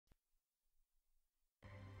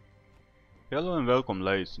Hello and welcome,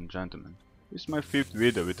 ladies and gentlemen. This is my 5th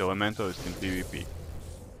video with Elementalist in PvP.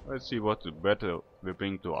 Let's see what the battle will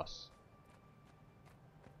bring to us.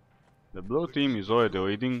 The blue team is already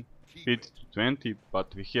leading 50 to 20,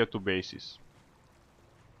 but we have 2 bases.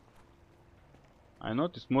 I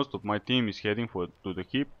noticed most of my team is heading to the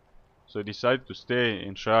keep, so I decided to stay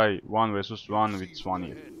and try 1 vs 1 with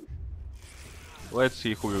Swanir. Let's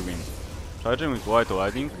see who will win. Charging with light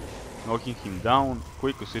lightning, knocking him down,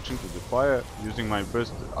 quickly switching to the fire, using my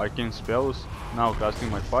best arcane spells, now casting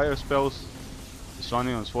my fire spells,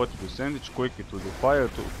 Swanir on 40% quickly to the fire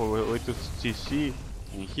for a little CC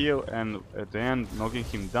and heal, and at the end knocking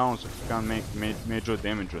him down so he can make major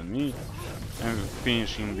damage on me and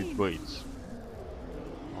finish him with blades.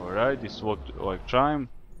 Alright, this worked like charm.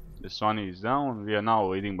 The Swanir is down, we are now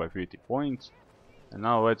leading by 50 points, and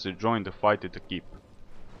now let's join the fight at the keep.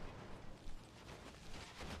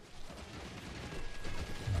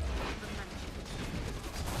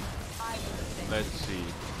 Let's see.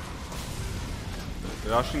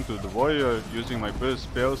 Rushing to the warrior, using my burst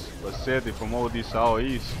spells, but sadly from all these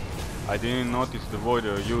AoEs, I didn't notice the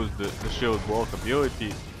warrior used the shield block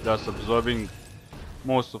ability, thus absorbing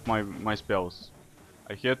most of my spells.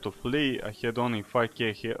 I had to flee, I had only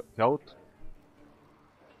 5k health.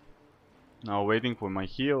 Now waiting for my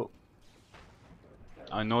heal.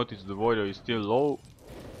 I noticed the warrior is still low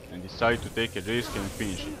and decided to take a risk and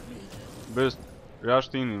finish it. Burst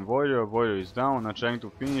rushed in warrior, warrior is down, I'm trying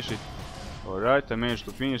to finish it. Alright, I managed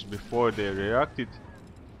to finish before they reacted.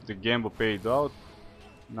 The gamble paid out.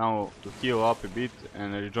 Now to heal up a bit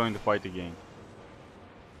and rejoin the fight again.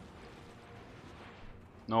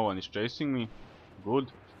 No one is chasing me.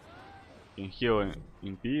 Good. Can heal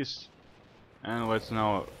in peace. And let's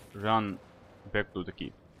now run back to the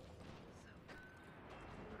keep.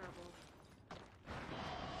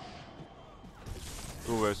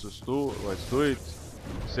 Two versus 2, let's do it.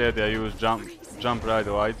 Sadly I used jump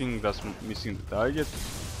rider lighting, thus missing the target.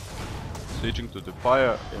 Switching to the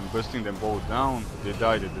fire and bursting them both down, they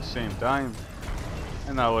died at the same time.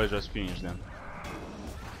 And now I just finish them.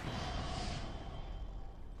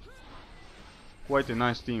 Quite a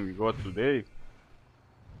nice team we got today.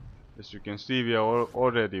 As you can see, we are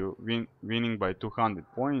already winning by 200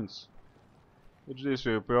 points, which this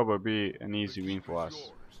will probably be an easy win for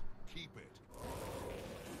us.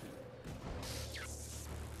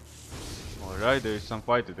 Alright, there is some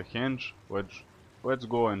fight at the henge, let's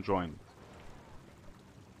go and join.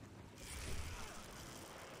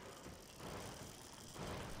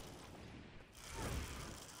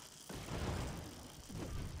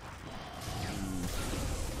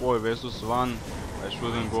 Four versus 1, I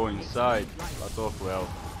shouldn't go inside, but oh well,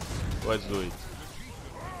 let's do it.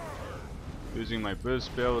 Using my burst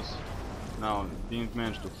spells, now didn't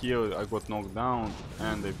manage to heal, I got knocked down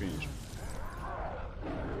and they finished.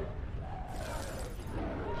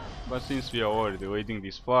 But since we are already leading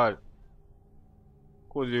this far,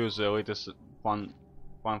 could use a little fun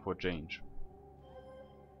for change.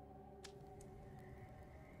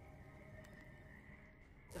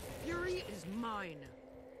 The fury is mine.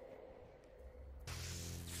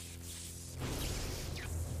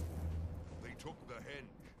 They took the henge.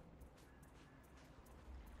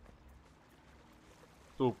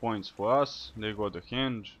 2 points for us, they got the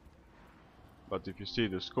henge. But if you see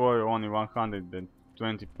the score, only 120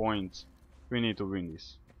 points. We need to win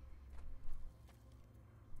this.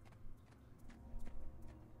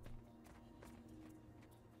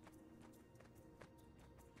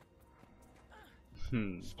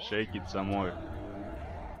 Shake it some more.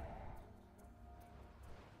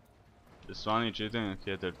 The Swanir cheating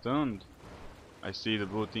had returned. I see the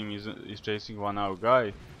blue team is chasing one our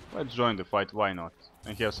guy. Let's join the fight, why not?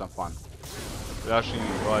 And have some fun. Rushing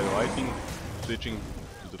in while lighting, switching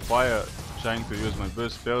to the fire, trying to use my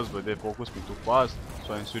burst spells, but they focus me too fast,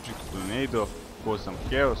 so I'm switching to tornado, cause some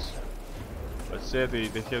chaos. But sadly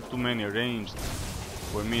they have too many ranged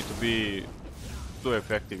for me to be too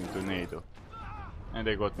effective in tornado, and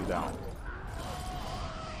they got me down.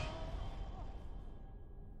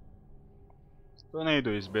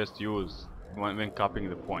 Tornado is best used when capping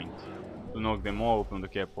the point, to knock them all from the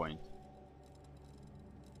cap point.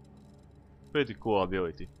 Pretty cool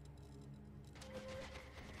ability.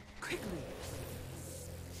 Quickly.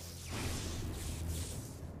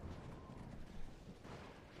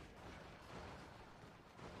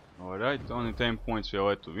 Alright, only 10 points we are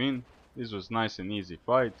left to win. This was nice and easy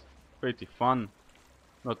fight, pretty fun,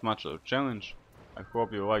 not much of a challenge. I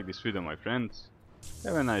hope you like this video, my friends.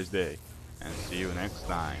 Have a nice day and see you next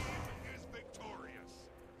time.